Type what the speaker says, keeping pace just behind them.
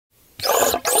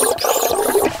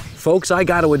Folks, I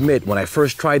got to admit, when I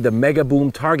first tried the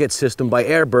MegaBoom target system by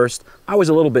Airburst, I was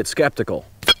a little bit skeptical.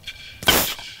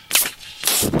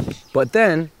 But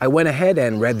then I went ahead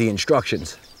and read the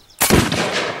instructions.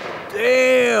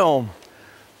 Damn!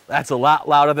 That's a lot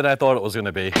louder than I thought it was going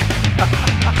to be.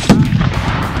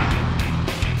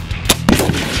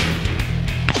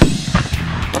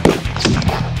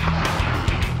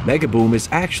 MegaBoom is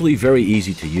actually very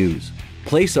easy to use.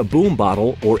 Place a boom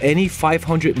bottle or any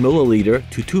 500 milliliter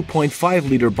to 2.5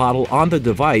 liter bottle on the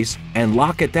device and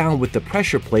lock it down with the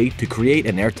pressure plate to create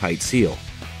an airtight seal.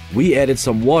 We added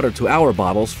some water to our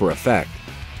bottles for effect.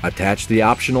 Attach the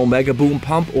optional MegaBoom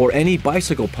pump or any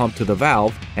bicycle pump to the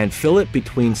valve and fill it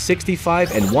between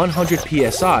 65 and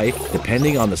 100 psi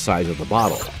depending on the size of the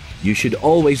bottle. You should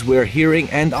always wear hearing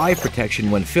and eye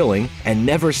protection when filling and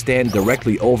never stand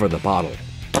directly over the bottle.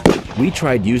 We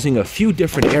tried using a few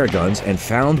different air guns and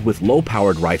found with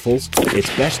low-powered rifles,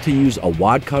 it's best to use a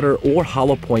wad cutter or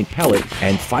hollow point pellet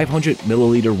and 500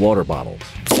 milliliter water bottles.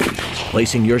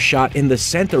 Placing your shot in the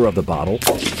center of the bottle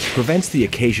prevents the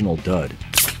occasional dud.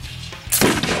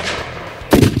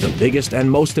 The biggest and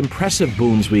most impressive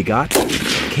booms we got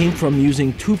came from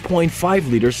using 2.5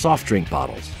 liter soft drink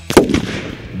bottles.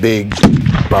 Big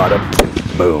bottom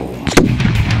boom.